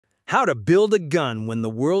How to build a gun when the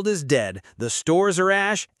world is dead, the stores are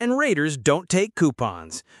ash, and raiders don't take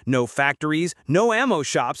coupons. No factories, no ammo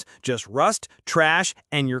shops, just rust, trash,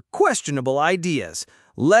 and your questionable ideas.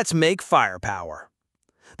 Let's make firepower.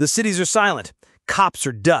 The cities are silent, cops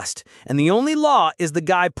are dust, and the only law is the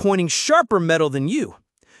guy pointing sharper metal than you.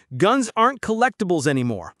 Guns aren't collectibles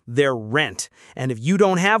anymore, they're rent. And if you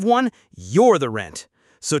don't have one, you're the rent.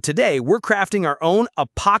 So today, we're crafting our own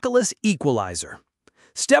apocalypse equalizer.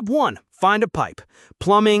 Step 1. Find a pipe.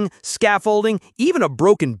 Plumbing, scaffolding, even a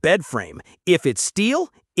broken bed frame. If it's steel,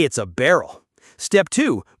 it's a barrel. Step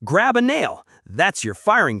 2. Grab a nail. That's your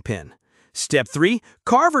firing pin. Step 3.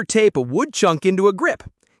 Carve or tape a wood chunk into a grip.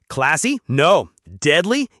 Classy? No.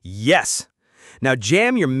 Deadly? Yes. Now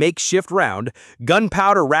jam your makeshift round,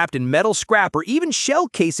 gunpowder wrapped in metal scrap or even shell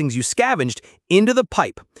casings you scavenged, into the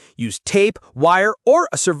pipe. Use tape, wire, or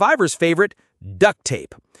a survivor's favorite, duct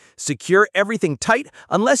tape. Secure everything tight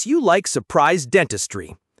unless you like surprise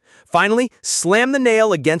dentistry. Finally, slam the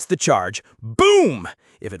nail against the charge. Boom!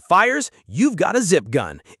 If it fires, you've got a zip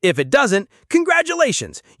gun. If it doesn't,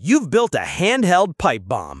 congratulations, you've built a handheld pipe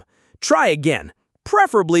bomb. Try again,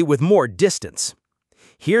 preferably with more distance.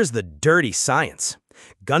 Here's the dirty science.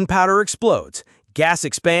 Gunpowder explodes, gas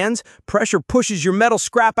expands, pressure pushes your metal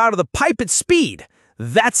scrap out of the pipe at speed.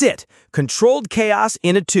 That's it. Controlled chaos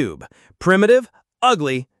in a tube. Primitive,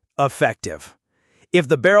 ugly, effective. If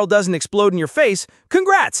the barrel doesn't explode in your face,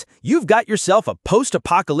 congrats! You've got yourself a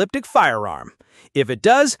post-apocalyptic firearm. If it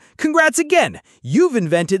does, congrats again! You've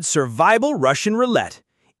invented survival Russian roulette.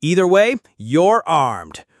 Either way, you're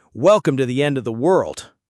armed. Welcome to the end of the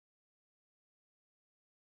world.